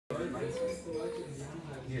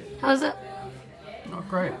How's it? Not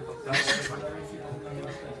great.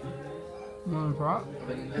 You want to try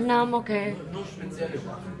it? No, I'm okay.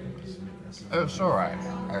 It's alright.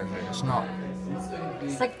 It's not.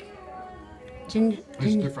 It's like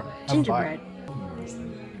It's different. gingerbread.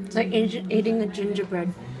 It's like eating a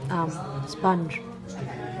gingerbread sponge.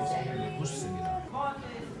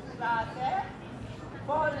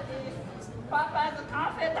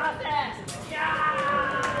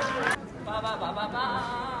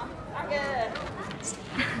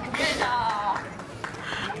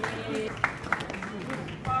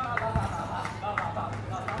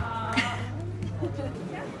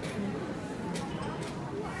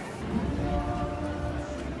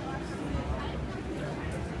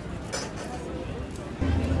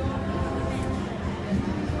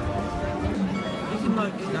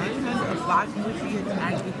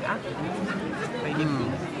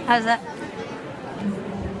 How's that?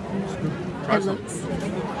 It looks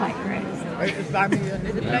quite great.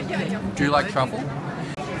 Do you like truffle?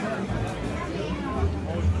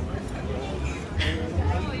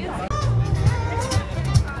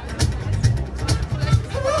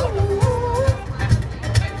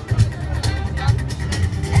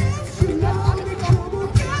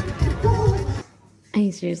 Are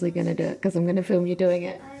you seriously gonna do it? Because I'm gonna film you doing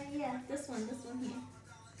it. Yeah, this one here.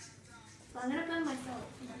 So I'm gonna burn myself.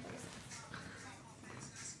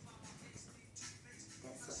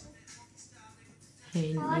 Hey,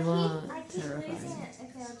 you I are keep terrifying. losing it.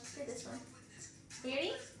 Okay, I'll just do this one.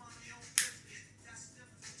 Ready?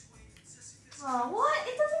 Oh, what?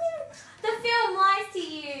 It doesn't even... The film lies to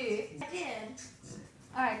you. I did.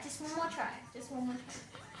 Alright, just one more try. Just one more try.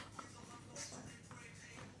 This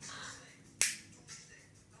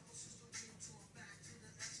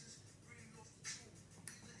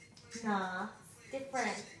one. Nah,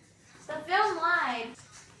 different. The film lied.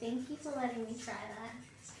 Thank you for letting me try that.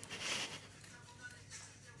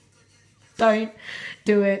 Don't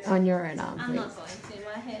do it on your own arm, I'm please. not going to.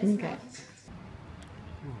 My hair's Okay. not.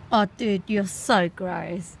 Oh, dude, you're so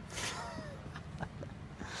gross.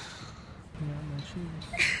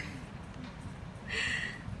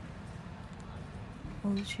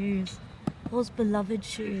 Paul's shoes. Paul's beloved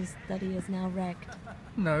shoes that he has now wrecked.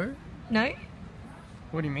 No. No?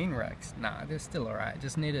 What do you mean, Rex? Nah, they're still alright.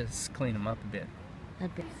 Just need to clean them up a bit. A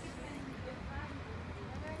bit.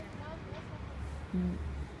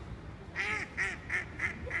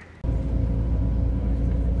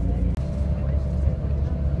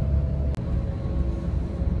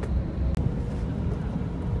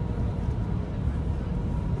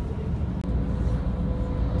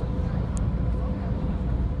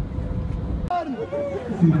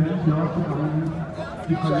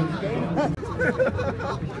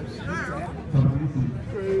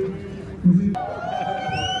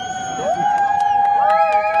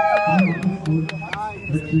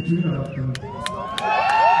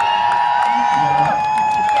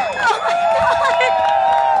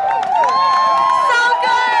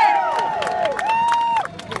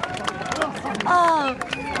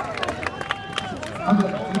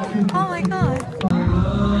 Oh my god.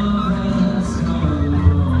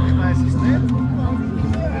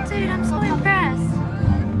 Dude, I'm so impressed.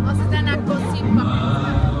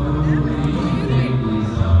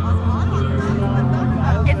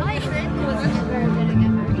 If I could cause ever a bit of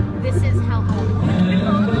memory, this is how hard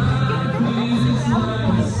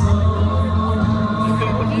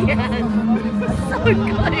yeah, so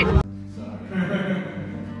good.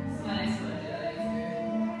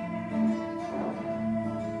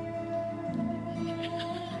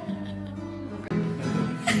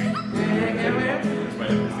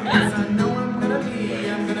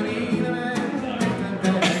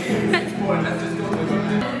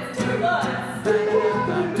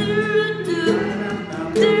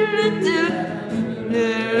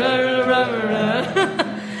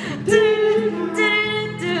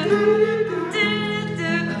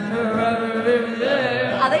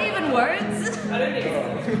 Are they even words? I don't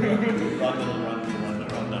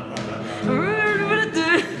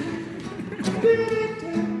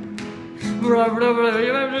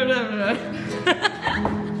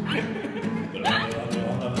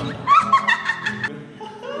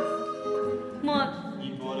What?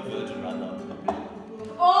 You bought a virgin radler.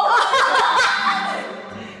 Oh!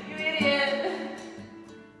 You idiot.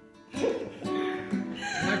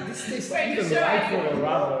 Like, this tastes even right for a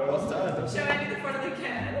radler. What's that? Show Annie the front of the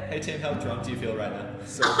can. Hey Tim, how drunk do you feel right now?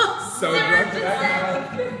 So drunk right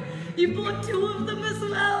now. You bought 2 of them as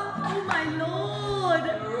well. Oh my lord.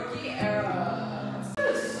 Rookie era.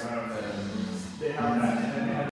 They have that.